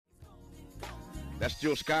That's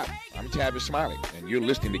Jill Scott. I'm Tavis Smiley, and you're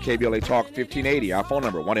listening to KBLA Talk 1580. Our phone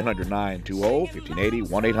number,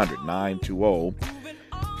 1-800-920-1580,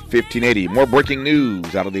 1-800-920-1580. More breaking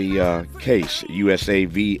news out of the case, USA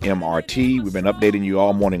v. MRT. We've been updating you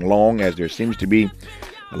all morning long as there seems to be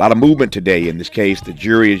a lot of movement today in this case. The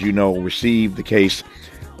jury, as you know, received the case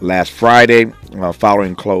last Friday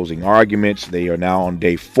following closing arguments. They are now on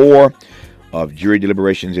day 4 of jury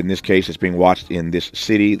deliberations in this case. It's being watched in this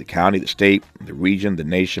city, the county, the state, the region, the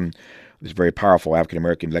nation. This very powerful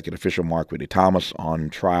African-American elected official, Mark Whitley Thomas, on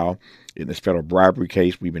trial in this federal bribery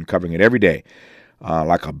case. We've been covering it every day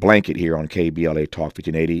like a blanket here on KBLA Talk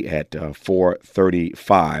 1580 at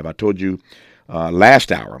 4:35. I told you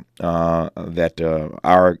last hour that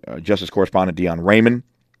our justice correspondent, Deion Raymond,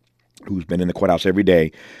 who's been in the courthouse every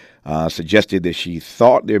day, suggested that she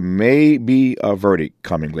thought there may be a verdict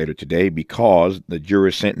coming later today because the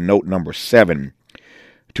jury sent note number 7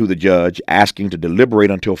 to the judge asking to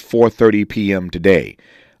deliberate until 4:30 p.m. today.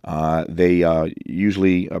 They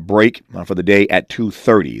usually break for the day at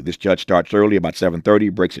 2:30. This judge starts early, about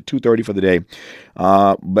 7:30, breaks at 2:30 for the day.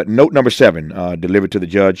 But note number 7, delivered to the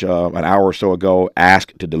judge an hour or so ago,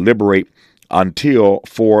 asked to deliberate until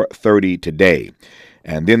 4:30 today.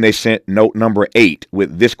 And then they sent note number 8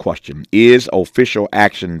 with this question: is official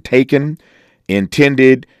action taken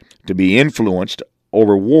intended to be influenced or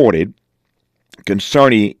rewarded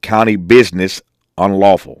concerning county business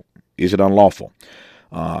unlawful? Is it unlawful?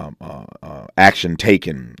 Action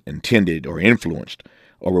taken, intended, or influenced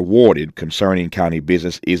or rewarded concerning county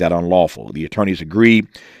business, is that unlawful? The attorneys agreed,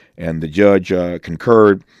 and the judge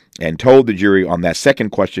concurred and told the jury on that second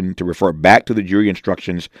question to refer back to the jury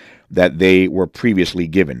instructions that they were previously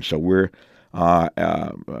given. So we're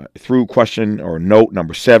through question or note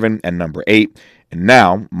number 7 and number 8. And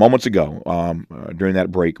now, moments ago, during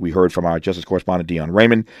that break, we heard from our justice correspondent, Deion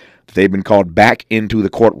Raymond, that they've been called back into the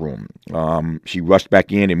courtroom. She rushed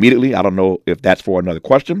back in immediately. I don't know if that's for another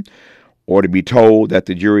question or to be told that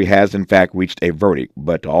the jury has, in fact, reached a verdict.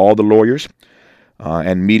 But to all the lawyers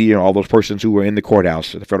and media, all those persons who were in the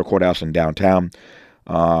courthouse, the federal courthouse in downtown,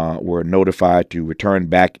 were notified to return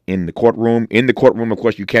back in the courtroom. In the courtroom, of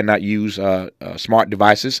course, you cannot use smart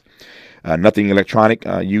devices, nothing electronic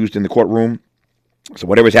used in the courtroom. So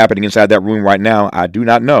whatever's happening inside that room right now, I do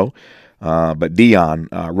not know. But Deion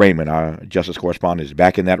Raymond, our justice correspondent, is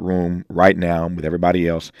back in that room right now with everybody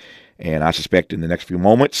else. And I suspect in the next few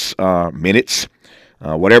moments, minutes,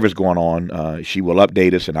 whatever's going on, she will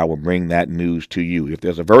update us, and I will bring that news to you. If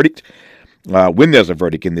there's a verdict, when there's a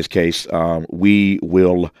verdict in this case, we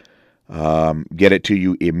will get it to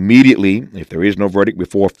you immediately. If there is no verdict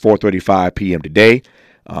before 4:35 p.m. today,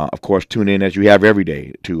 of course, tune in as you have every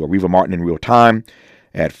day to Areva Martin in Real Time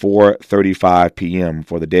at 4:35 p.m.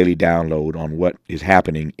 for the daily download on what is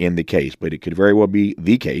happening in the case. But it could very well be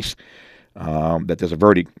the case that there's a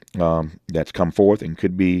verdict that's come forth and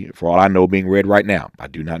could be, for all I know, being read right now. I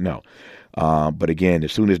do not know. But again,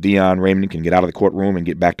 as soon as Deion Raymond can get out of the courtroom and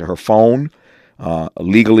get back to her phone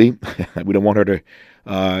legally, we don't want her to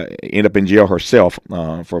end up in jail herself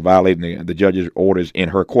for violating the judge's orders in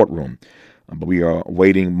her courtroom. But we are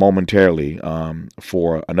waiting momentarily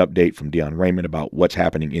for an update from Deion Raymond about what's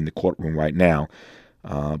happening in the courtroom right now.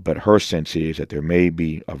 But her sense is that there may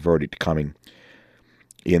be a verdict coming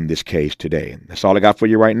in this case today. That's all I got for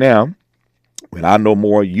you right now. When I know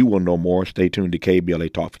more, you will know more. Stay tuned to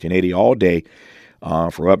KBLA Talk 1580 all day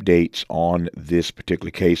for updates on this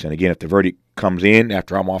particular case. And again, if the verdict comes in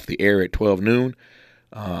after I'm off the air at 12 noon,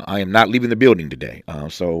 I am not leaving the building today.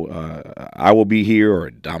 So I will be here,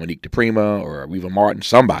 or Dominique DePrima, or Areva Martin,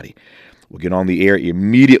 somebody will get on the air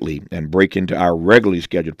immediately and break into our regularly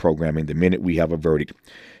scheduled programming the minute we have a verdict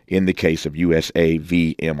in the case of USA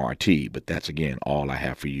v. MRT. But that's, again, all I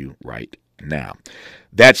have for you right now.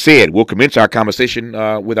 That said, we'll commence our conversation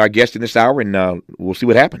with our guest in this hour, and we'll see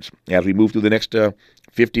what happens as we move through the next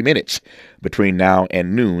 50 minutes between now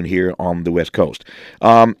and noon here on the West Coast.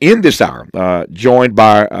 In this hour, joined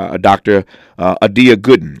by Dr. Adia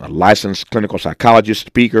Gooden, a licensed clinical psychologist,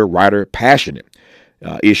 speaker, writer, passionate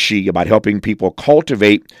is she about helping people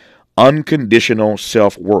cultivate unconditional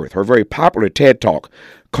self-worth. Her very popular TED Talk,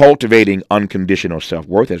 Cultivating Unconditional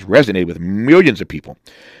Self-Worth, has resonated with millions of people.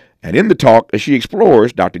 And in the talk, she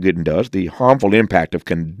explores, Dr. Gooden does, the harmful impact of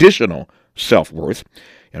conditional self-worth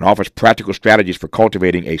and offers practical strategies for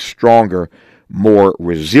cultivating a stronger, more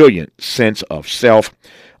resilient sense of self.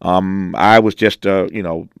 I was just,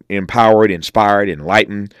 empowered, inspired,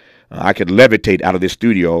 enlightened. I could levitate out of this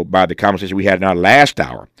studio by the conversation we had in our last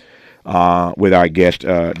hour with our guest,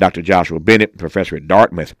 Dr. Joshua Bennett, professor at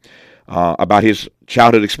Dartmouth. about his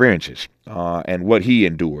childhood experiences and what he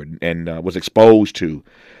endured and was exposed to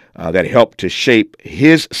that helped to shape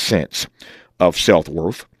his sense of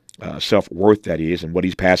self-worth, that is, and what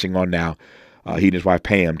he's passing on now. He and his wife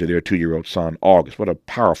Pam to their 2-year-old son August. What a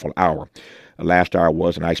powerful hour last hour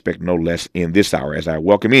was, and I expect no less in this hour as I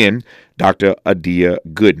welcome in Dr. Adia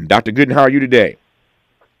Gooden. Dr. Gooden, how are you today?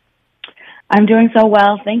 I'm doing so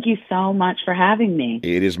well. Thank you so much for having me.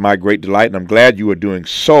 It is my great delight, and I'm glad you are doing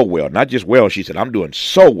so well. Not just well, she said. I'm doing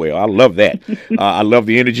so well. I love that. I love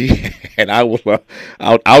the energy, and I will.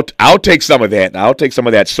 I'll take some of that. I'll take some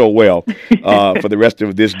of that so well for the rest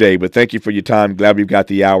of this day. But thank you for your time. Glad we've got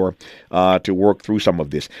the hour to work through some of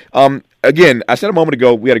this. Again, I said a moment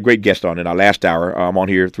ago we had a great guest on in our last hour. I'm on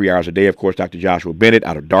here 3 hours a day. Of course, Dr. Joshua Bennett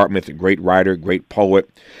out of Dartmouth, a great writer, great poet.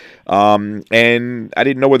 And I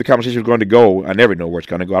didn't know where the conversation was going to go. I never know where it's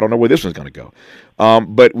going to go. I don't know where this one's going to go.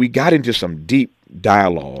 But we got into some deep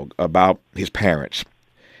dialogue about his parents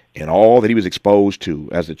and all that he was exposed to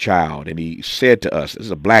as a child. And he said to us, this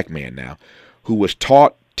is a black man now, who was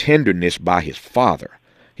taught tenderness by his father.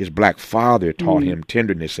 His black father taught him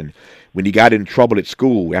tenderness. And when he got in trouble at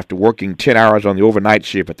school, after working 10 hours on the overnight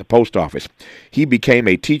shift at the post office, he became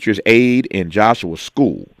a teacher's aide in Joshua's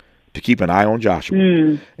school to keep an eye on Joshua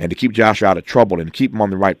and to keep Joshua out of trouble and keep him on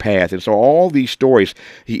the right path. And so all these stories,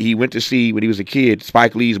 he went to see when he was a kid,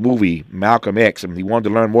 Spike Lee's movie, Malcolm X, and he wanted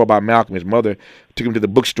to learn more about Malcolm. His mother took him to the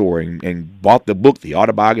bookstore and bought the book, The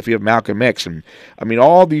Autobiography of Malcolm X. And I mean,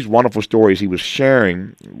 all these wonderful stories he was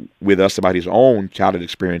sharing with us about his own childhood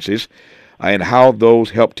experiences and how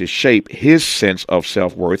those helped to shape his sense of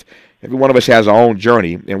self-worth. Every one of us has our own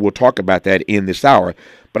journey, and we'll talk about that in this hour.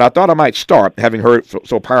 But I thought I might start, having heard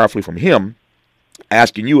so powerfully from him,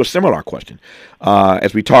 asking you a similar question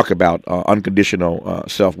as we talk about unconditional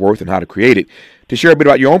self-worth and how to create it, to share a bit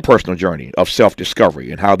about your own personal journey of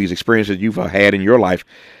self-discovery and how these experiences you've had in your life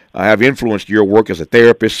have influenced your work as a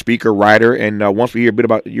therapist, speaker, writer. And once we hear a bit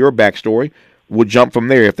about your backstory, we'll jump from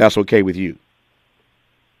there if that's okay with you.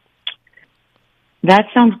 That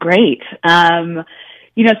sounds great.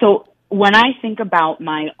 So when I think about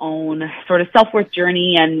my own sort of self-worth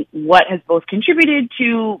journey and what has both contributed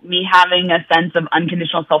to me having a sense of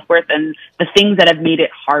unconditional self-worth and the things that have made it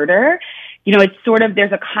harder, it's sort of,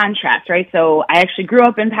 there's a contrast, right? So I actually grew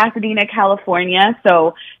up in Pasadena, California,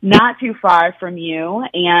 so not too far from you,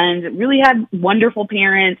 and really had wonderful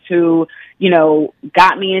parents who,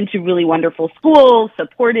 got me into really wonderful schools,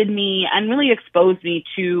 supported me, and really exposed me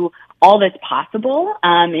to all that's possible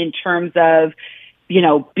in terms of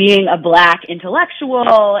being a Black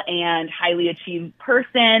intellectual and highly achieved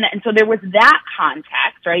person. And so there was that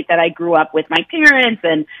context, right, that I grew up with my parents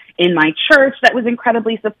and in my church that was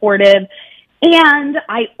incredibly supportive. And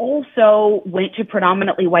I also went to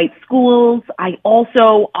predominantly white schools. I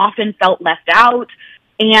also often felt left out.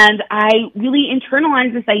 And I really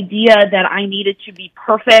internalized this idea that I needed to be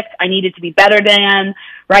perfect. I needed to be better than,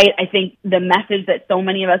 right? I think the message that so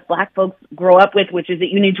many of us Black folks grow up with, which is that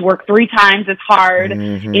you need to work 3 times as hard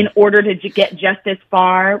in order to get just as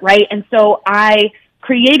far, right? And so I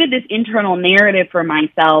created this internal narrative for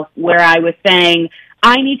myself where I was saying,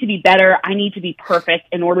 I need to be better. I need to be perfect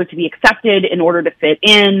in order to be accepted, in order to fit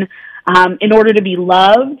in order to be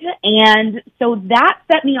loved. And so that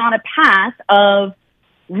set me on a path of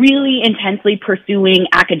really intensely pursuing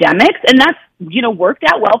academics. And that's, worked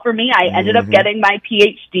out well for me. I ended up getting my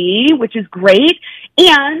PhD, which is great.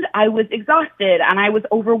 And I was exhausted and I was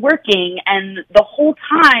overworking. And the whole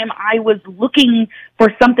time I was looking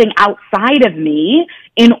for something outside of me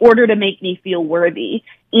in order to make me feel worthy.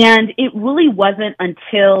 And it really wasn't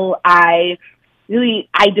until I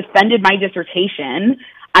defended my dissertation,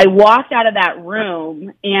 I walked out of that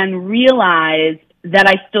room and realized that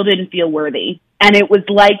I still didn't feel worthy. And it was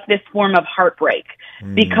like this form of heartbreak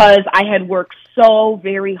because I had worked so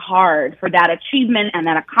very hard for that achievement and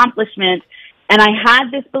that accomplishment. And I had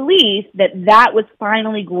this belief that that was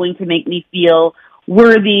finally going to make me feel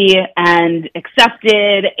worthy and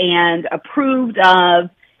accepted and approved of.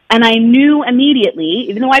 And I knew immediately,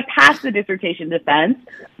 even though I passed the dissertation defense,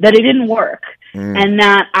 that it didn't work and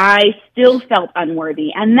that I still felt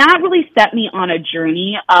unworthy. And that really set me on a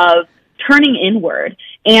journey of turning inward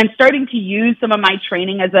and starting to use some of my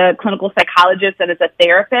training as a clinical psychologist and as a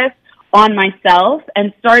therapist on myself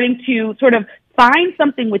and starting to sort of find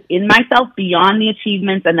something within myself beyond the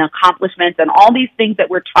achievements and the accomplishments and all these things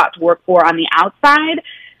that we're taught to work for on the outside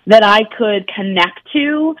that I could connect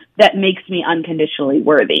to that makes me unconditionally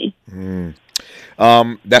worthy.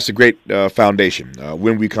 That's a great foundation.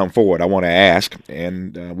 When we come forward, I want to ask,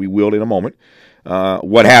 and we will in a moment,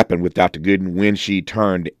 what happened with Dr. Gooden when she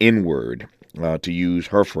turned inward to use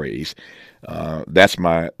her phrase. That's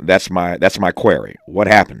my query. What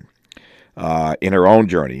happened in her own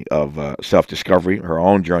journey of self-discovery, her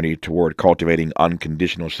own journey toward cultivating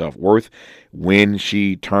unconditional self-worth when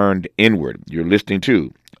she turned inward? You're listening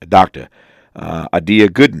to Dr. Adia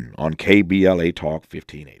Gooden on KBLA Talk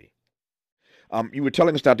 1580. You were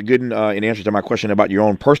telling us, Dr. Gooden, in answer to my question about your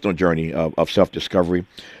own personal journey of self-discovery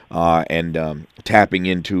and tapping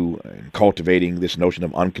into and cultivating this notion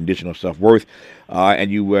of unconditional self-worth. And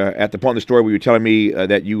you were at the point of the story where you were telling me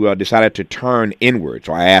that you decided to turn inward.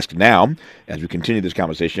 So I ask now, as we continue this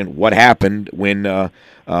conversation, what happened when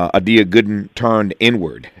Adia Gooden turned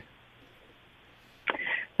inward?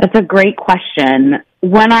 That's a great question.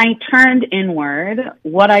 When I turned inward,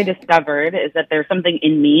 what I discovered is that there's something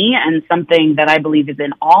in me and something that I believe is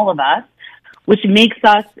in all of us, which makes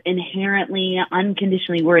us inherently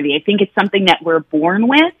unconditionally worthy. I think it's something that we're born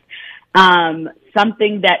with,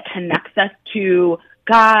 something that connects us to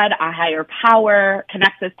God, a higher power,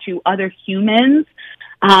 connects us to other humans,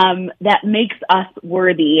 that makes us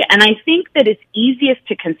worthy. And I think that it's easiest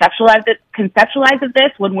to conceptualize of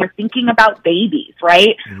this when we're thinking about babies,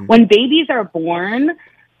 right? Mm-hmm. When babies are born,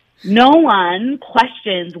 no one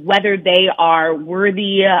questions whether they are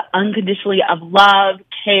worthy unconditionally of love,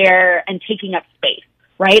 care, and taking up space,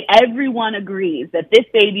 right? Everyone agrees that this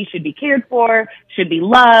baby should be cared for, should be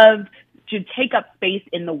loved, should take up space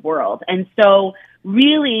in the world. And so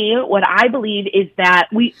really what I believe is that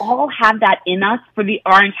we all have that in us for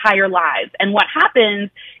our entire lives. And what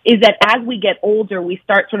happens is that as we get older, we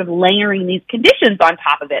start sort of layering these conditions on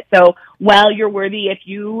top of it. So, well, you're worthy if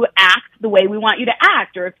you act the way we want you to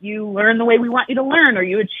act, or if you learn the way we want you to learn, or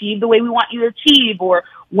you achieve the way we want you to achieve, or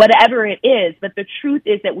whatever it is. But the truth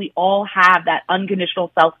is that we all have that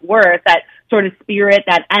unconditional self-worth, that sort of spirit,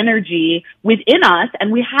 that energy within us,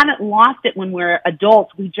 and we haven't lost it when we're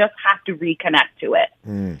adults. We just have to reconnect to it.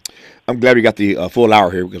 I'm glad we got the full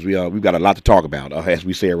hour here because we've got a lot to talk about, as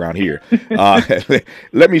we say around here.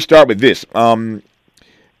 Let me start with this.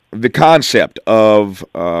 The concept of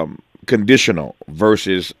conditional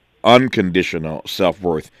versus unconditional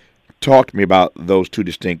self-worth. Talk to me about those two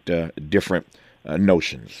distinct, different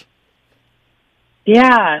notions.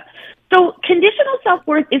 Yeah. So conditional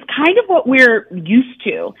self-worth is kind of what we're used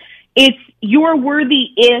to. It's you're worthy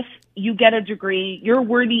if you get a degree, you're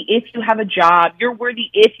worthy if you have a job, you're worthy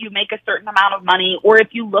if you make a certain amount of money, or if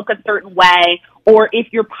you look a certain way, or if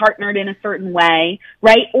you're partnered in a certain way,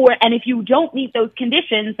 right? And if you don't meet those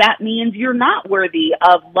conditions, that means you're not worthy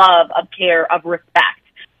of love, of care, of respect.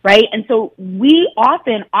 Right? And so we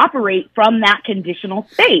often operate from that conditional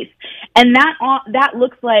space. And that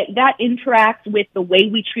looks like, that interacts with the way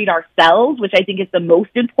we treat ourselves, which I think is the most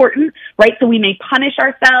important, right? So we may punish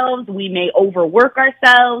ourselves, we may overwork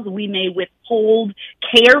ourselves, we may withhold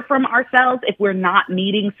care from ourselves if we're not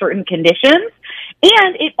meeting certain conditions.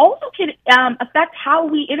 And it also can affect how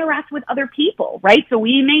we interact with other people, right? So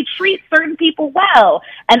we may treat certain people well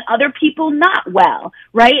and other people not well,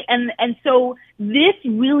 right? And so this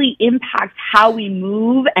really impacts how we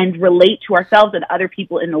move and relate to ourselves and other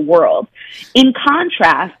people in the world. In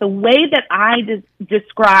contrast, the way that I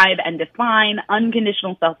describe and define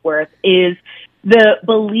unconditional self-worth is the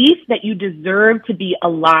belief that you deserve to be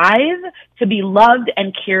alive, to be loved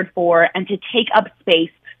and cared for, and to take up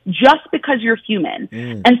space just because you're human.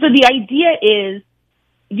 And so the idea is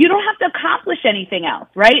you don't have to accomplish anything else,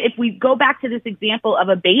 right? If we go back to this example of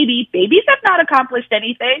a baby, babies have not accomplished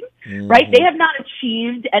anything, right? They have not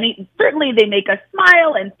achieved any. Certainly they make us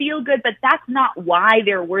smile and feel good, but that's not why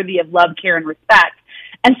they're worthy of love, care, and respect.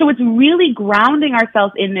 And so it's really grounding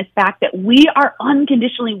ourselves in this fact that we are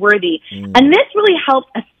unconditionally worthy. And this really helps,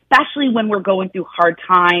 especially when we're going through hard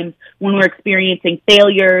times, when we're experiencing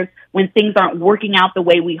failures, when things aren't working out the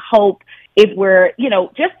way we hope, if we're,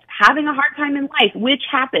 just having a hard time in life, which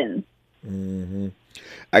happens.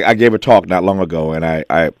 I gave a talk not long ago, and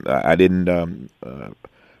I didn't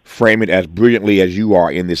frame it as brilliantly as you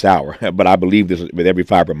are in this hour, but I believe this with every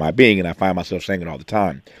fiber of my being, and I find myself saying it all the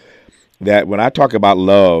time. That when I talk about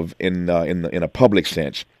love in a public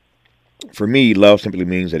sense, for me, love simply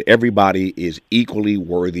means that everybody is equally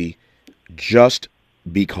worthy just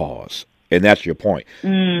because. And that's your point.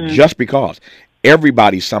 Just because.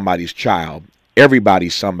 Everybody's somebody's child.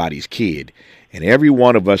 Everybody's somebody's kid. And every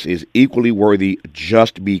one of us is equally worthy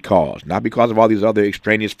just because. Not because of all these other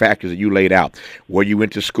extraneous factors that you laid out. Where you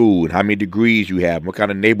went to school and how many degrees you have, what kind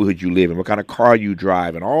of neighborhood you live in, what kind of car you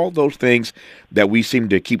drive, and all those things that we seem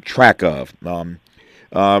to keep track of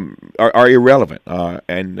are irrelevant.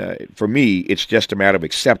 And for me, it's just a matter of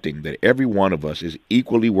accepting that every one of us is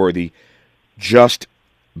equally worthy just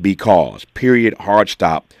because. Period. Hard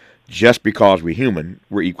stop. just because we're human,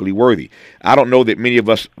 we're equally worthy. I don't know that many of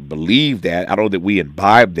us believe that. I don't know that we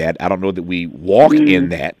imbibe that. I don't know that we walk in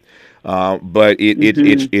that. But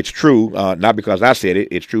it's true, not because I said it.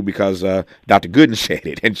 It's true because Dr. Gooden said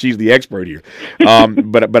it, and she's the expert here.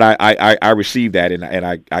 But I receive that,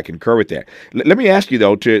 and I concur with that. Let me ask you,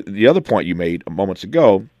 though, to the other point you made moments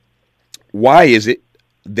ago, why is it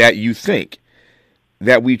that you think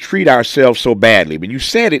that we treat ourselves so badly? When you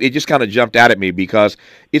said it, it just kind of jumped out at me, because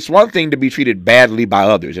it's one thing to be treated badly by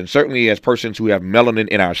others. And certainly as persons who have melanin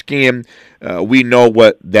in our skin, we know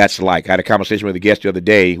what that's like. I had a conversation with a guest the other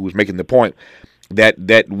day who was making the point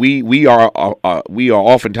that we are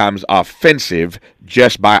oftentimes offensive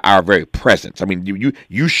just by our very presence. I mean,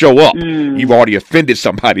 you show up, you've already offended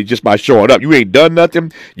somebody just by showing up. You ain't done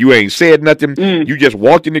nothing, you ain't said nothing. You just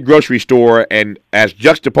walked in the grocery store, and as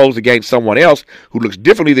juxtaposed against someone else who looks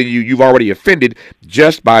differently than you, you've already offended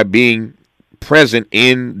just by being present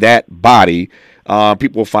in that body.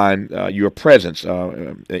 People find your presence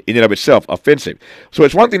in and of itself offensive. So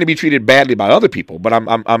it's one thing to be treated badly by other people, but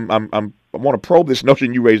I want to probe this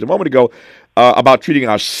notion you raised a moment ago about treating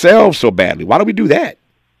ourselves so badly. Why do we do that?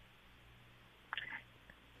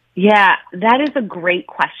 Yeah, that is a great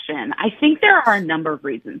question. I think there are a number of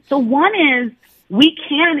reasons. So one is we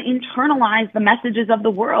can internalize the messages of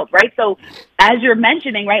the world, right? So as you're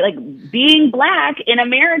mentioning, right, like being Black in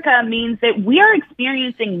America means that we are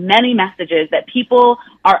experiencing many messages that people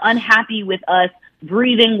are unhappy with us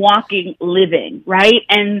breathing, walking, living, right?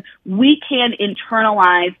 And we can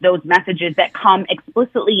internalize those messages that come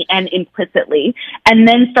explicitly and implicitly, and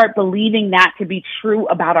then start believing that to be true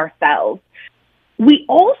about ourselves. We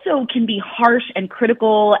also can be harsh and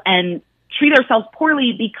critical and treat ourselves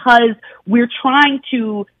poorly because we're trying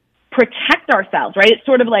to protect ourselves, right? It's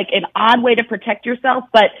sort of like an odd way to protect yourself,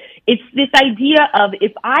 but it's this idea of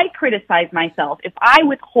if I criticize myself, if I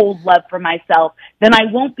withhold love for myself, then I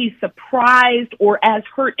won't be surprised or as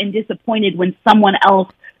hurt and disappointed when someone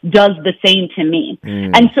else does the same to me.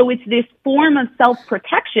 And so it's this form of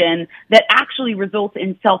self-protection that actually results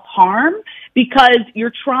in self-harm, because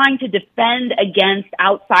you're trying to defend against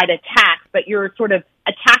outside attacks, but you're sort of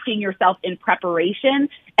attacking yourself in preparation.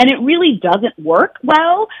 And it really doesn't work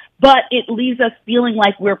well, but it leaves us feeling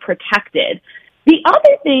like we're protected. The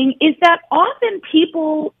other thing is that often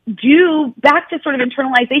people do, back to sort of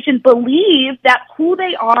internalization, believe that who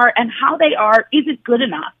they are and how they are isn't good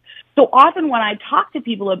enough. So often when I talk to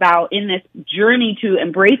people about in this journey to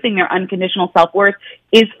embracing their unconditional self-worth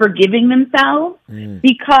is forgiving themselves,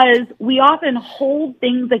 because we often hold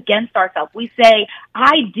things against ourselves. We say,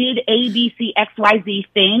 I did A, B, C, X, Y, Z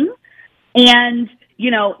thing, and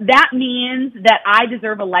that means that I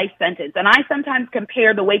deserve a life sentence. And I sometimes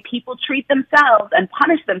compare the way people treat themselves and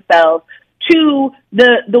punish themselves to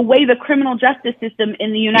the way the criminal justice system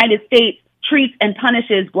in the United States treats and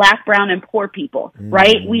punishes Black, brown, and poor people,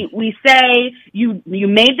 right? We say, you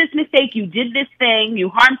made this mistake, you did this thing, you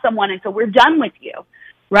harmed someone, and so we're done with you,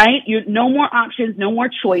 right? No more options, no more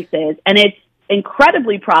choices, and it's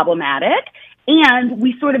incredibly problematic. And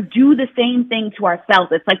we sort of do the same thing to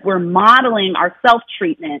ourselves. It's like we're modeling our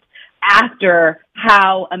self-treatment after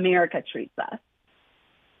how America treats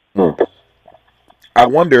us. I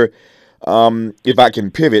wonder if I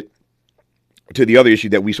can pivot to the other issue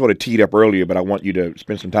that we sort of teed up earlier, but I want you to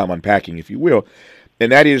spend some time unpacking, if you will,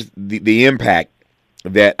 and that is the impact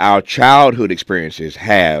that our childhood experiences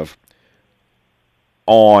have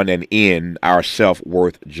on and in our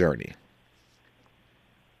self-worth journey.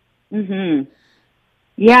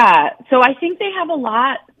 Yeah, so I think they have a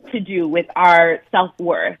lot to do with our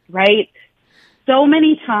self-worth, right? So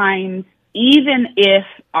many times, even if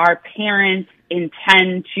our parents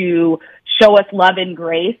intend to show us love and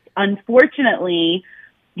grace, unfortunately,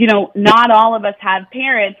 not all of us have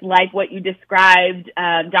parents like what you described,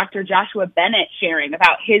 Dr. Joshua Bennett sharing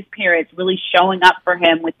about his parents really showing up for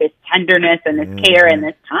him with this tenderness and this care and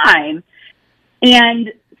this time.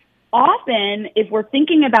 And often, if we're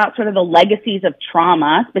thinking about sort of the legacies of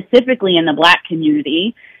trauma, specifically in the Black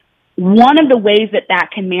community, one of the ways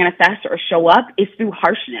that can manifest or show up is through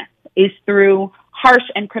harshness, is through harsh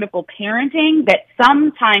and critical parenting that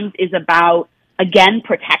sometimes is about, again,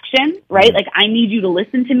 protection, right? Like, I need you to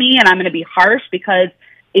listen to me, and I'm going to be harsh because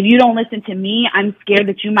if you don't listen to me, I'm scared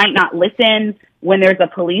that you might not listen when there's a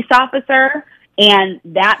police officer, and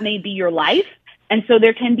that may be your life. And so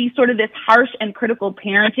there can be sort of this harsh and critical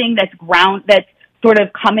parenting that's sort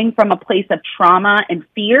of coming from a place of trauma and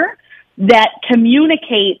fear that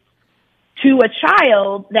communicates to a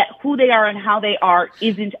child that who they are and how they are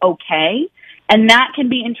isn't okay. And that can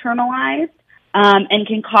be internalized. and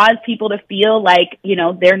can cause people to feel like,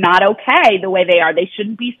 they're not okay the way they are. They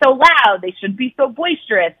shouldn't be so loud. They shouldn't be so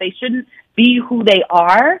boisterous. They shouldn't be who they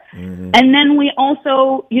are. Mm-hmm. And then we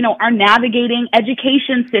also, are navigating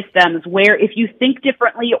education systems where if you think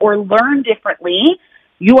differently or learn differently,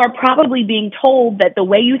 you are probably being told that the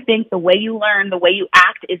way you think, the way you learn, the way you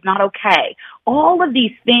act is not okay. All of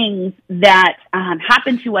these things that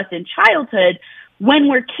happen to us in childhood, when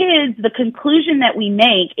we're kids, the conclusion that we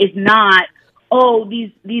make is not, oh,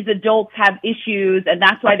 these adults have issues and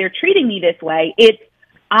that's why they're treating me this way. It's,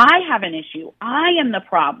 I have an issue. I am the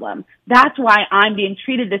problem. That's why I'm being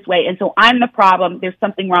treated this way. And so I'm the problem. There's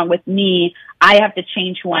something wrong with me. I have to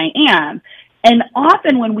change who I am. And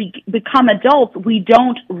often when we become adults, we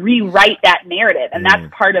don't rewrite that narrative. And that's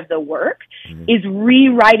part of the work, is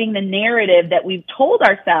rewriting the narrative that we've told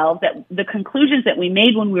ourselves, that the conclusions that we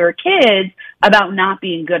made when we were kids about not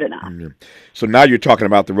being good enough. So now you're talking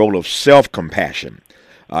about the role of self-compassion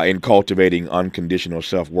in cultivating unconditional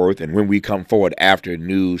self-worth. And when we come forward after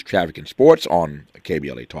news, traffic, and sports on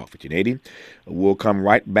KBLA Talk 1580, we'll come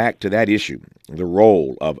right back to that issue, the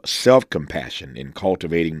role of self-compassion in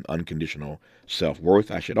cultivating unconditional self-worth.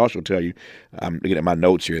 I should also tell you, I'm looking at my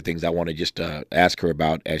notes here, things I want to just ask her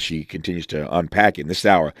about as she continues to unpack it in this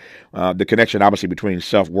hour, the connection obviously between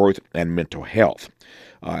self-worth and mental health.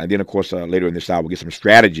 And then, of course, later in this hour, we'll get some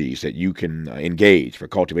strategies that you can engage for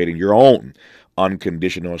cultivating your own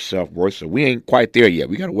unconditional self-worth. So we ain't quite there yet.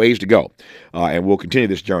 We got a ways to go. And we'll continue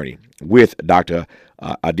this journey with Dr.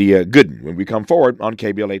 Adia Gooden when we come forward on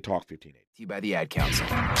KBLA Talk 1580. By the Ad Council.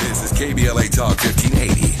 This is KBLA Talk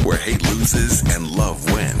 1580, where hate loses and love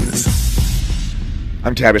wins.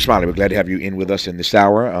 I'm Tavis, Smiley. We're glad to have you in with us in this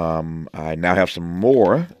hour. I now have some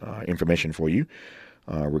more information for you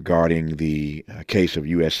regarding the case of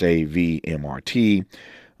USA v. MRT.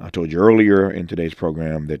 I told you earlier in today's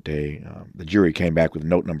program that the jury came back with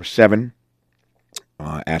note number 7,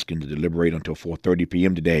 asking to deliberate until 4:30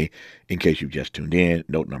 p.m. today. In case you've just tuned in,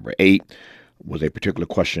 note number 8 was a particular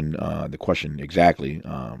question. The question exactly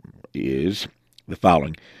is the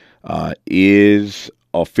following: is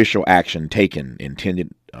official action taken,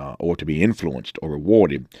 intended, or to be influenced or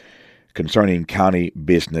rewarded concerning county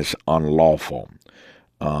business unlawful?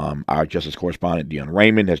 Our justice correspondent, Dion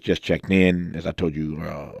Raymond, has just checked in, as I told you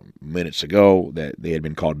minutes ago, that they had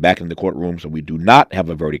been called back into the courtroom, so we do not have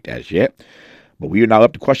a verdict as yet. But we are now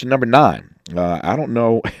up to question number 9. I don't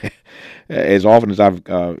know, as often as I've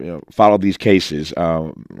followed these cases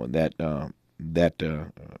that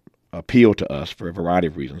appeal to us for a variety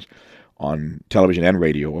of reasons on television and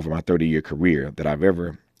radio over my 30-year career, that I've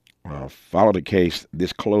ever followed a case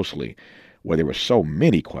this closely where there were so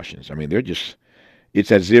many questions. I mean, they're just... It's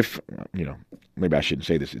as if, maybe I shouldn't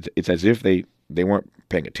say this. It's as if they weren't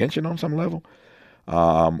paying attention on some level,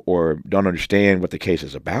 or don't understand what the case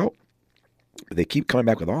is about. They keep coming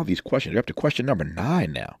back with all these questions. They're up to question number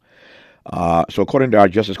 9 now. So according to our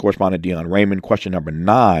justice correspondent, Dion Raymond, question number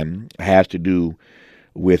 9 has to do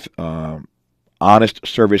with honest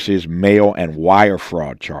services mail and wire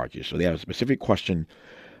fraud charges. So they have a specific question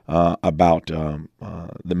about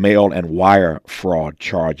the mail and wire fraud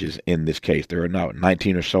charges in this case. There are now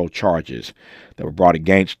 19 or so charges that were brought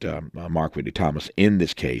against Mark Ridley Thomas in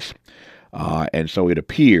this case. And so it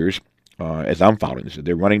appears, as I'm following this,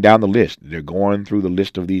 they're running down the list. They're going through the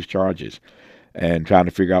list of these charges and trying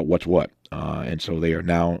to figure out what's what. And so they are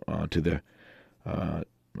now at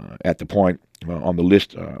the point on the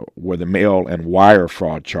list where the mail and wire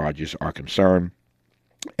fraud charges are concerned.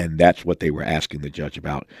 And that's what they were asking the judge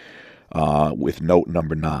about with note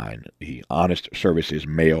number 9, the honest services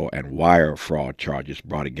mail and wire fraud charges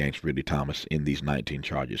brought against Ridley Thomas in these 19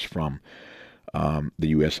 charges from the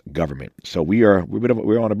U.S. government. So we're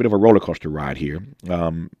on a bit of a roller coaster ride here.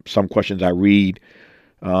 Some questions I read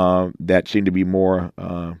that seem to be more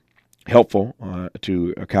helpful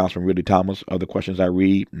to Councilman Ridley Thomas. Other questions I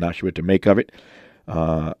read, not sure what to make of it.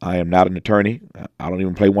 I am not an attorney. I don't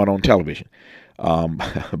even play one on television.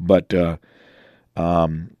 But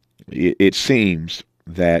it seems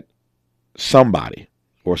that somebody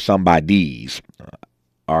or somebodies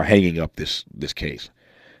are hanging up this case.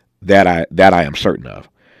 That I am certain of.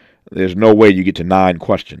 There's no way you get to 9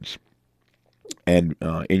 questions and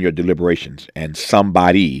in your deliberations and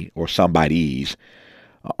somebody or somebodies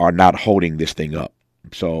are not holding this thing up.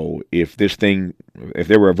 So if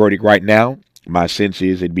there were a verdict right now, my sense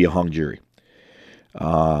is it'd be a hung jury.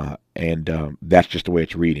 And that's just the way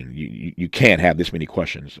it's reading. You can't have this many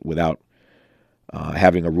questions without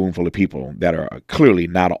having a room full of people that are clearly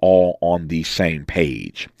not all on the same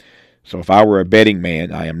page. So if I were a betting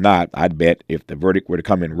man, I am not, I'd bet if the verdict were to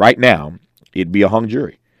come in right now, it'd be a hung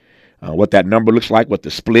jury. What that number looks like, what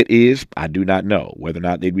the split is, I do not know. Whether or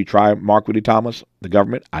not they'd retry Mark Willie Thomas, the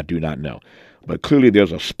government, I do not know. But clearly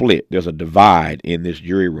there's a split, there's a divide in this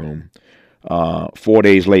jury room 4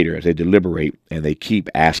 days later as they deliberate and they keep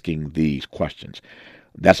asking these questions.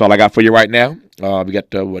 That's all I got for you right now. We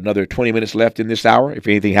got another 20 minutes left in this hour. If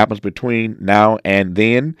anything happens between now and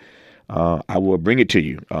then, I will bring it to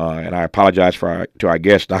you. And I apologize to our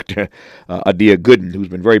guest, Dr. Adia Gooden, who's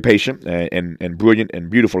been very patient and brilliant and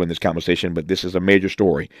beautiful in this conversation. But this is a major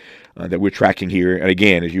story that we're tracking here. And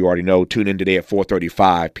again, as you already know, tune in today at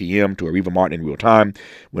 4:35 p.m. to Ariva Martin in real time,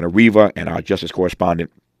 when Ariva and our justice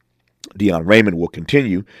correspondent, Dion Raymond, will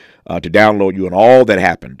continue to download you on all that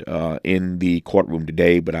happened in the courtroom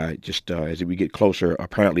today. But I just, as we get closer,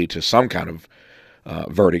 apparently, to some kind of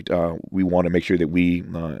verdict, we want to make sure that we,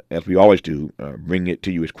 as we always do, bring it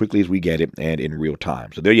to you as quickly as we get it and in real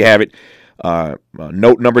time. So there you have it.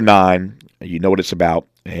 Note number 9. You know what it's about.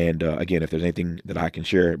 And again, if there's anything that I can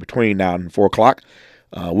share between now and 4 o'clock,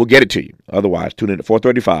 we'll get it to you. Otherwise, tune in at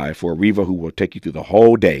 4:35 for Ariva, who will take you through the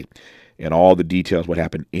whole day and all the details what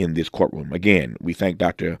happened in this courtroom. Again, we thank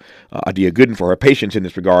Dr. Adia Gooden for her patience in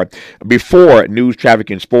this regard. Before news,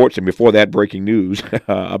 traffic, and sports, and before that breaking news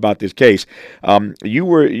about this case, you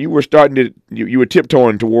were starting to you were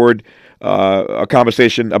tiptoeing toward a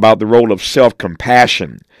conversation about the role of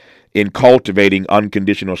self-compassion in cultivating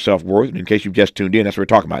unconditional self-worth. And in case you've just tuned in, that's what we're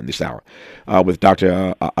talking about in this hour with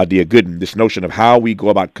Dr. Adia Gooden, this notion of how we go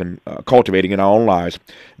about cultivating in our own lives,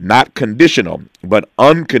 not conditional, but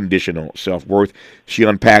unconditional self-worth. She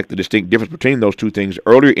unpacked the distinct difference between those two things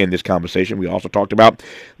earlier in this conversation. We also talked about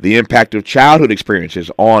the impact of childhood experiences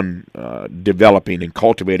on developing and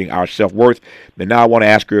cultivating our self-worth. And now I want to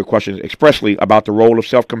ask her a question expressly about the role of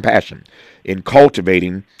self-compassion in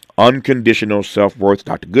cultivating unconditional self-worth.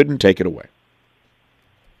 Dr. Gooden, take it away.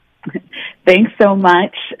 Thanks so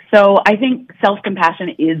much. So I think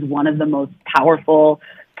self-compassion is one of the most powerful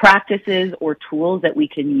practices or tools that we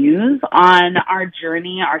can use on our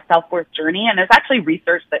journey, our self-worth journey. And there's actually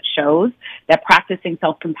research that shows that practicing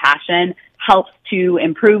self-compassion helps to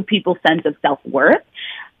improve people's sense of self-worth.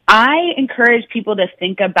 I encourage people to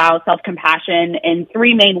think about self-compassion in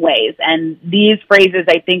 3 main ways. And these phrases,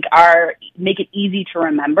 I think, make it easy to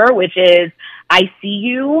remember, which is, I see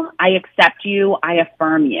you, I accept you, I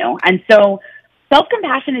affirm you. And so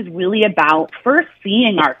self-compassion is really about first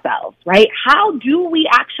seeing ourselves, right? How do we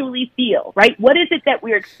actually feel, right? What is it that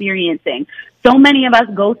we're experiencing? So many of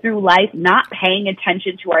us go through life not paying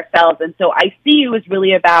attention to ourselves. And so I see you is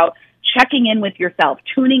really about checking in with yourself,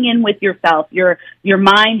 tuning in with yourself, your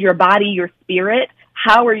mind, your body, your spirit.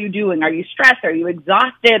 How are you doing? Are you stressed? Are you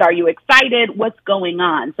exhausted? Are you excited? What's going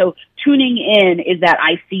on? So tuning in is that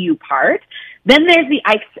I see you part. Then there's the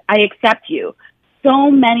I accept you.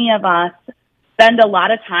 So many of us spend a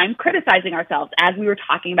lot of time criticizing ourselves, as we were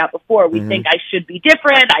talking about before. We think I should be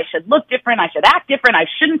different, I should look different, I should act different, I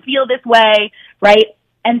shouldn't feel this way, right?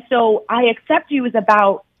 And so I accept you is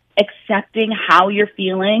about accepting how you're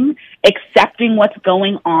feeling, accepting what's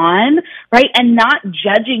going on, right? And not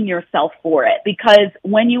judging yourself for it. Because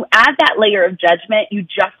when you add that layer of judgment, you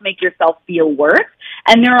just make yourself feel worse.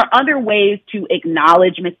 And there are other ways to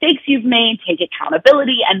acknowledge mistakes you've made, take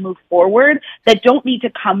accountability, and move forward that don't need to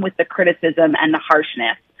come with the criticism and the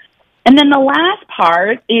harshness. And then the last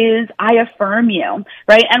part is I affirm you,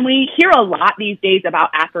 right? And we hear a lot these days about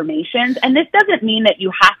affirmations, and this doesn't mean that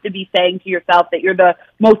you have to be saying to yourself that you're the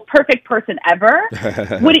most perfect person ever.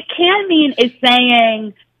 What it can mean is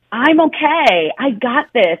saying, I'm okay, I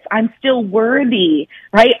got this, I'm still worthy,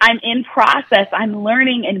 right? I'm in process, I'm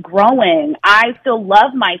learning and growing, I still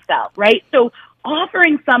love myself, right? So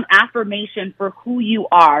offering some affirmation for who you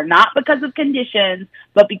are, not because of conditions,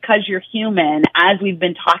 but because you're human, as we've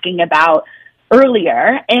been talking about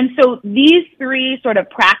earlier. And so these 3 sort of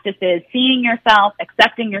practices, seeing yourself,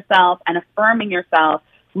 accepting yourself, and affirming yourself,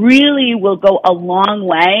 really will go a long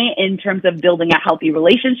way in terms of building a healthy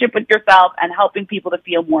relationship with yourself and helping people to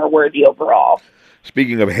feel more worthy overall.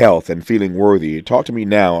 Speaking of health and feeling worthy, talk to me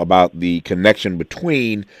now about the connection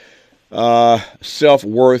between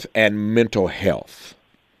self-worth and mental health.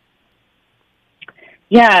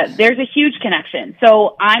 Yeah, there's a huge connection.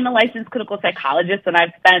 So I'm a licensed clinical psychologist, and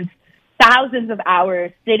I've spent thousands of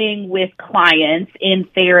hours sitting with clients in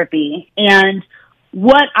therapy. And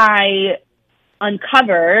what I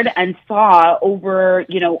uncovered and saw over,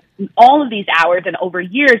 all of these hours and over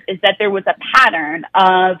years is that there was a pattern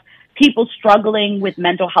of people struggling with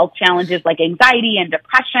mental health challenges like anxiety and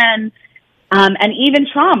depression. and even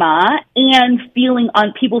trauma, and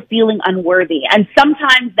people feeling unworthy. And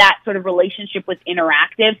sometimes that sort of relationship was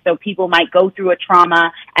interactive. So people might go through a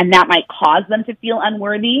trauma and that might cause them to feel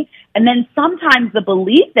unworthy. And then sometimes the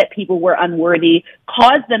belief that people were unworthy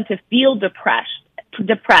caused them to feel depressed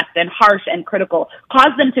and harsh and critical,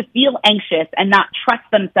 caused them to feel anxious and not trust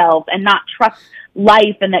themselves and not trust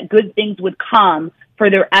life and that good things would come for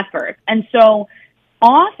their efforts. And so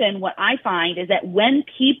often what I find is that when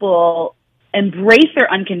people embrace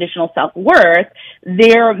their unconditional self-worth,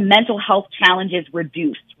 their mental health challenges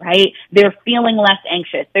reduce, right? They're feeling less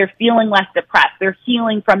anxious. They're feeling less depressed. They're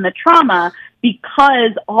healing from the trauma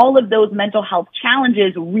because all of those mental health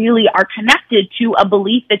challenges really are connected to a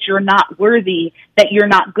belief that you're not worthy, that you're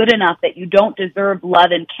not good enough, that you don't deserve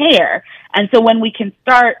love and care. And so when we can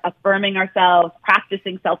start affirming ourselves,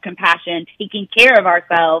 practicing self-compassion, taking care of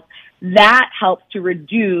ourselves, that helps to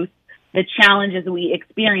reduce the challenges we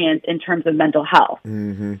experience in terms of mental health.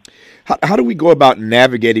 Mm-hmm. How do we go about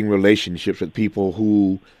navigating relationships with people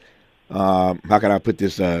who, how can I put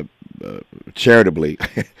this charitably,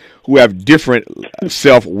 who have different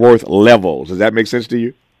self-worth levels? Does that make sense to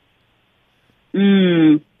you?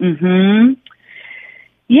 Mm-hmm.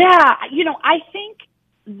 Yeah, I think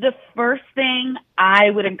the first thing I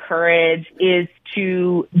would encourage is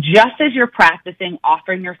to, just as you're practicing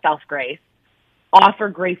offering yourself grace, offer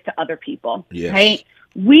grace to other people, yes. Right?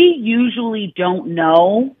 We usually don't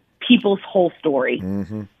know people's whole story.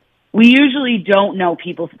 Mm-hmm. We usually don't know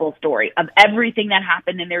people's full story of everything that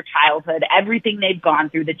happened in their childhood, everything they've gone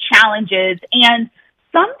through, the challenges. And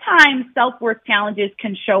sometimes self-worth challenges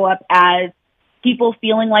can show up as people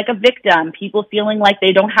feeling like a victim, people feeling like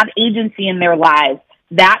they don't have agency in their lives.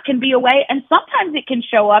 That can be a way. And sometimes it can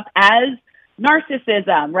show up as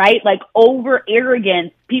narcissism, right? Like over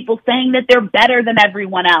arrogance, people saying that they're better than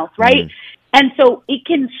everyone else, right? And so it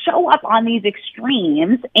can show up on these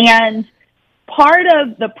extremes. And part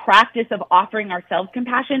of the practice of offering ourselves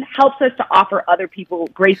compassion helps us to offer other people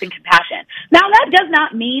grace and compassion. Now, that does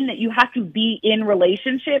not mean that you have to be in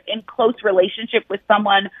close relationship with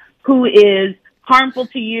someone who is harmful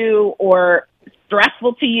to you or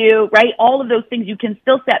stressful to you, right? All of those things, you can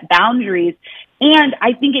still set boundaries. And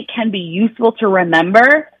I think it can be useful to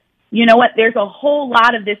remember, you know what, there's a whole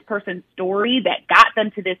lot of this person's story that got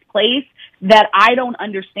them to this place that I don't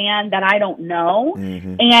understand, that I don't know.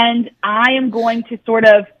 Mm-hmm. And I am going to sort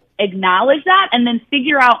of acknowledge that and then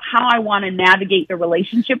figure out how I want to navigate the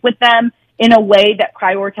relationship with them in a way that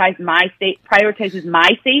prioritizes my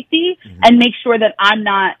safety and make sure that I'm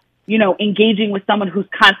not, engaging with someone who's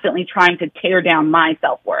constantly trying to tear down my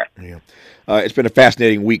self-worth. Yeah. It's been a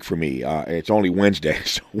fascinating week for me. It's only Wednesday,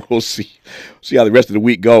 so we'll see how the rest of the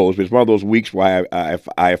week goes. But it's one of those weeks where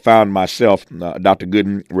I found myself, Dr.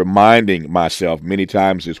 Gooden, reminding myself many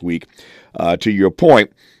times this week, to your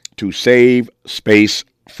point, to save space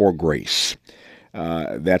for grace.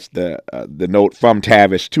 That's the note from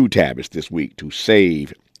Tavis to Tavis this week, to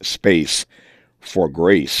save space for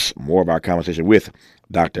grace. More of our conversation with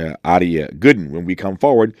Dr. Adia Gooden when we come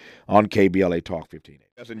forward on KBLA Talk 15.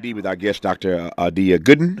 Yes, indeed, with our guest, Dr. Adia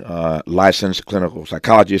Gooden, licensed clinical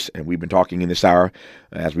psychologist, and we've been talking in this hour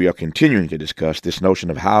as we are continuing to discuss this notion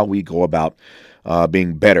of how we go about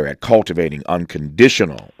being better at cultivating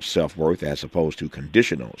unconditional self-worth as opposed to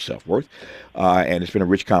conditional self-worth. And it's been a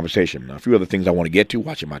rich conversation. A few other things I want to get to,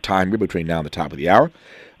 watching my time here between now and the top of the hour.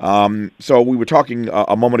 So we were talking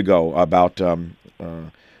a moment ago about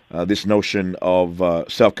this notion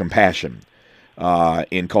of self-compassion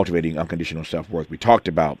in cultivating unconditional self-worth. We talked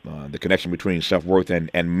about the connection between self-worth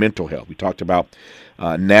and mental health. We talked about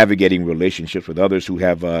navigating relationships with others who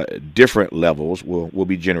have different levels, we'll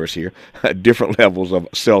be generous here, different levels of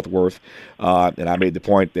self-worth. And I made the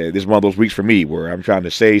point that this is one of those weeks for me where I'm trying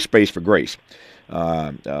to save space for grace.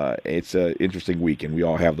 It's an interesting week, and we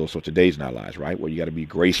all have those sorts of days in our lives, right, where you got to be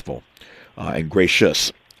graceful and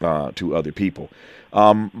gracious to other people.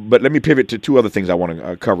 But let me pivot to two other things I want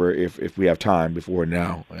to cover if we have time before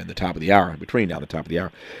now and the top of the hour, between now and the top of the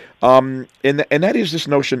hour. And that is this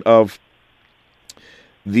notion of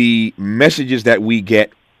the messages that we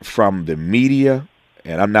get from the media.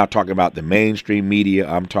 And I'm not talking about the mainstream media.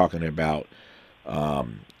 I'm talking about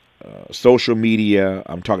social media.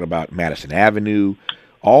 I'm talking about Madison Avenue.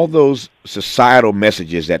 All those societal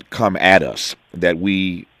messages that come at us that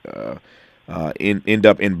we end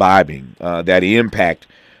up imbibing, that impact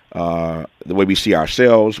the way we see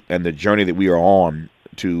ourselves and the journey that we are on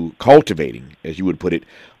to cultivating, as you would put it,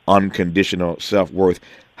 unconditional self-worth.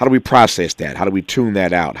 How do we process that? How do we tune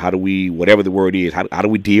that out? How do we, whatever the word is, how do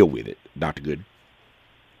we deal with it, Dr. Gooden?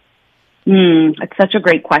 It's such a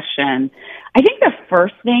great question. I think the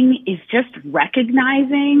first thing is just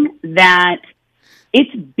recognizing that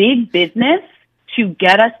it's big business to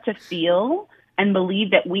get us to feel and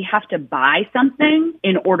believe that we have to buy something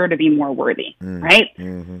in order to be more worthy, right?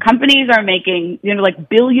 Mm-hmm. Companies are making, like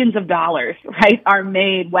billions of dollars, right, are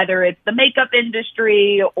made, whether it's the makeup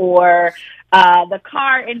industry or the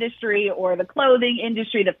car industry or the clothing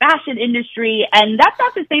industry, the fashion industry. And that's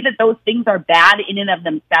not to say that those things are bad in and of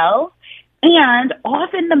themselves. And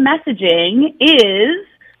often the messaging is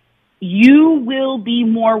you will be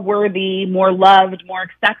more worthy, more loved, more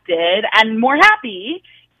accepted, and more happy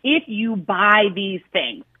if you buy these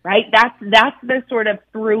things, right? That's the sort of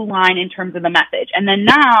through line in terms of the message. And then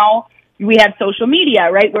now we have social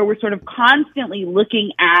media, right, where we're sort of constantly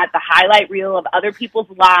looking at the highlight reel of other people's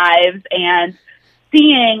lives and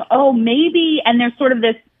seeing, oh, maybe, and there's sort of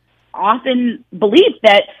this often belief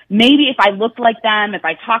that maybe if I looked like them, if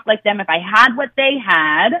I talked like them, if I had what they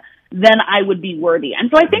had, then I would be worthy. And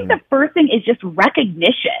so I think the first thing is just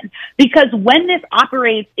recognition, because when this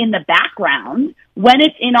operates in the background, when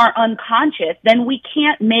it's in our unconscious, then we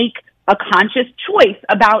can't make a conscious choice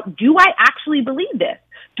about, do I actually believe this?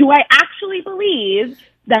 Do I actually believe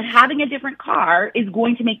that having a different car is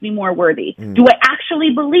going to make me more worthy? Do I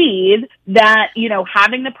actually believe that,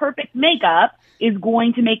 having the perfect makeup is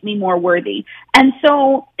going to make me more worthy? And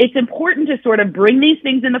so it's important to sort of bring these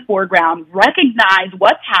things in the foreground, recognize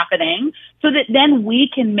what's happening so that then we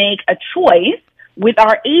can make a choice with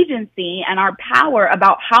our agency and our power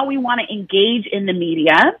about how we want to engage in the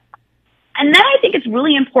media. And then I think it's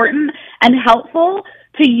really important and helpful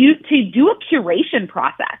to do a curation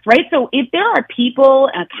process, right? So if there are people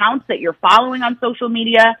and accounts that you're following on social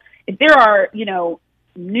media, if there are,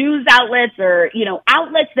 news outlets or,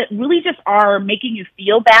 outlets that really just are making you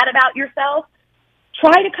feel bad about yourself,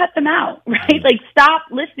 try to cut them out, right? Like stop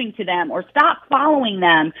listening to them or stop following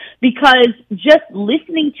them, because just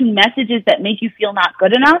listening to messages that make you feel not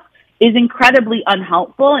good enough is incredibly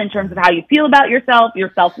unhelpful in terms of how you feel about yourself,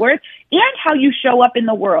 your self-worth, and how you show up in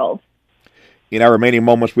the world. In our remaining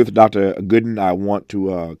moments with Dr. Gooden, I want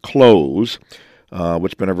to close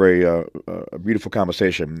what's been a very beautiful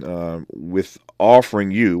conversation with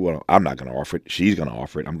offering you, well, I'm not going to offer it, she's going to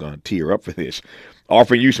offer it, I'm going to tee her up for this,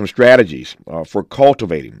 offering you some strategies for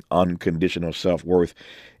cultivating unconditional self-worth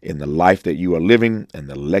in the life that you are living and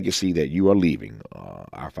the legacy that you are leaving.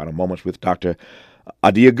 Our final moments with Dr.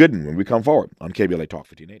 Adia Gooden when we come forward on KBLA Talk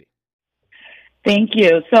 1580. Thank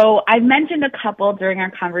you. So I mentioned a couple during our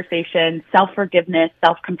conversation: self-forgiveness,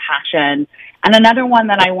 self-compassion. And another one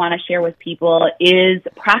that I want to share with people is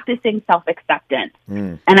practicing self-acceptance.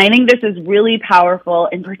 And I think this is really powerful,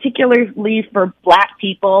 and particularly for Black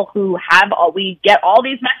people who we get all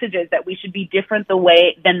these messages that we should be different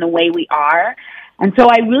than the way we are. And so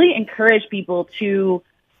I really encourage people to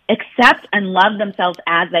accept and love themselves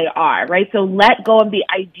as they are, right? So let go of the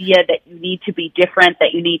idea that you need to be different,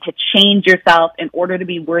 that you need to change yourself in order to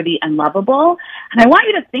be worthy and lovable. And I want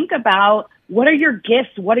you to think about, what are your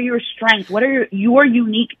gifts? What are your strengths? What are your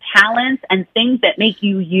unique talents and things that make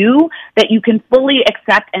you you, that you can fully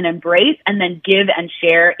accept and embrace and then give and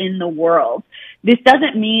share in the world? This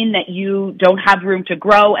doesn't mean that you don't have room to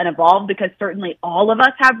grow and evolve, because certainly all of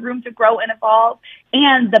us have room to grow and evolve.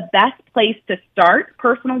 And the best place to start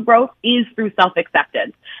personal growth is through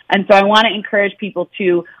self-acceptance. And so I want to encourage people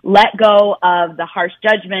to let go of the harsh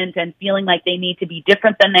judgment and feeling like they need to be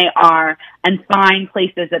different than they are, and find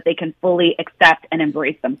places that they can fully accept and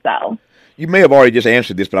embrace themselves. You may have already just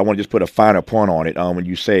answered this, but I want to just put a finer point on it. When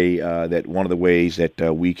you say that one of the ways that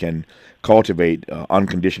we can cultivate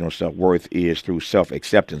unconditional self-worth is through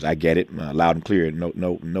self-acceptance. I get it, loud and clear.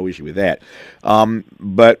 No issue with that.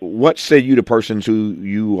 But what say you to persons who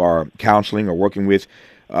you are counseling or working with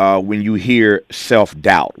when you hear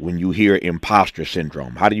self-doubt, when you hear imposter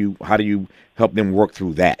syndrome? How do you help them work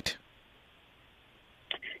through that?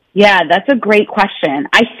 Yeah, that's a great question.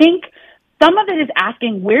 I think some of it is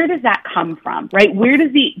asking, where does that come from, right? Where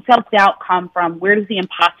does the self-doubt come from? Where does the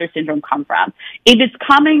imposter syndrome come from? If it's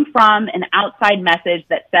coming from an outside message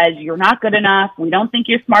that says you're not good enough, we don't think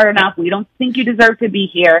you're smart enough, we don't think you deserve to be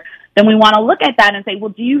here, then we want to look at that and say, well,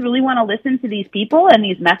 do you really want to listen to these people and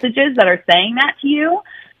these messages that are saying that to you?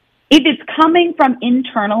 If it's coming from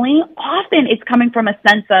internally, often it's coming from a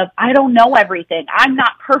sense of, I don't know everything. I'm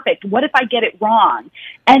not perfect. What if I get it wrong?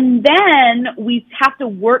 And then we have to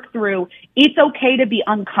work through, it's okay to be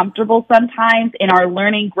uncomfortable sometimes in our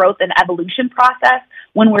learning, growth, and evolution process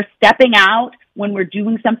when we're stepping out, when we're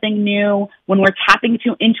doing something new, when we're tapping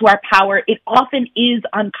into our power, it often is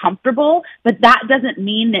uncomfortable, but that doesn't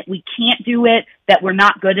mean that we can't do it, that we're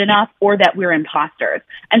not good enough, or that we're imposters.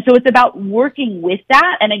 And so it's about working with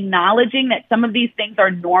that and acknowledging that some of these things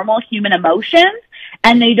are normal human emotions,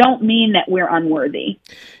 and they don't mean that we're unworthy.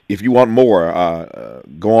 If you want more,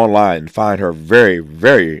 go online and find her very,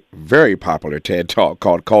 very, very popular TED Talk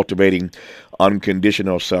called Cultivating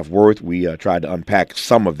Unconditional Self-Worth. We tried to unpack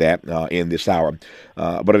some of that in this hour,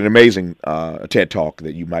 but an amazing TED Talk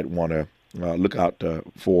that you might want to look out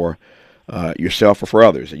for yourself or for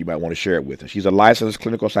others that you might want to share it with. She's a licensed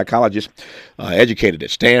clinical psychologist, educated at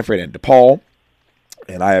Stanford and DePaul,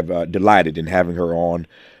 and I have delighted in having her on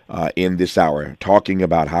in this hour, talking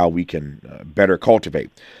about how we can better cultivate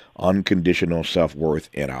unconditional self-worth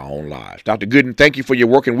in our own lives. Dr. Gooden, thank you for your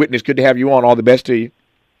work and witness. Good to have you on. All the best to you.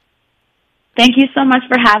 Thank you so much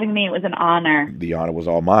for having me. It was an honor. The honor was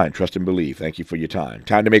all mine. Trust and believe. Thank you for your time.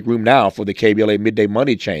 Time to make room now for the KBLA Midday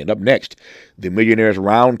Money Chain. Up next, the Millionaires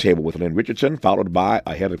Roundtable with Lynn Richardson, followed by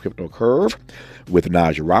Ahead of Crypto Curve with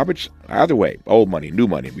Naja Roberts. Either way, old money, new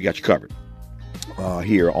money, we got you covered.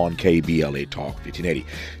 Here on KBLA Talk 1580.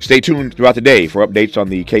 Stay tuned throughout the day for updates on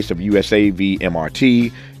the case of USA v.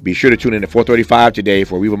 MRT. Be sure to tune in at 4:35 today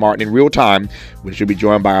for Reva Martin in real time, when she'll be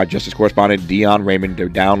joined by our justice correspondent, Dion Raymond, to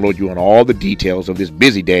download you on all the details of this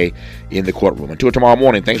busy day in the courtroom. Until tomorrow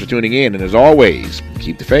morning, thanks for tuning in, and as always,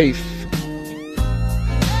 keep the faith.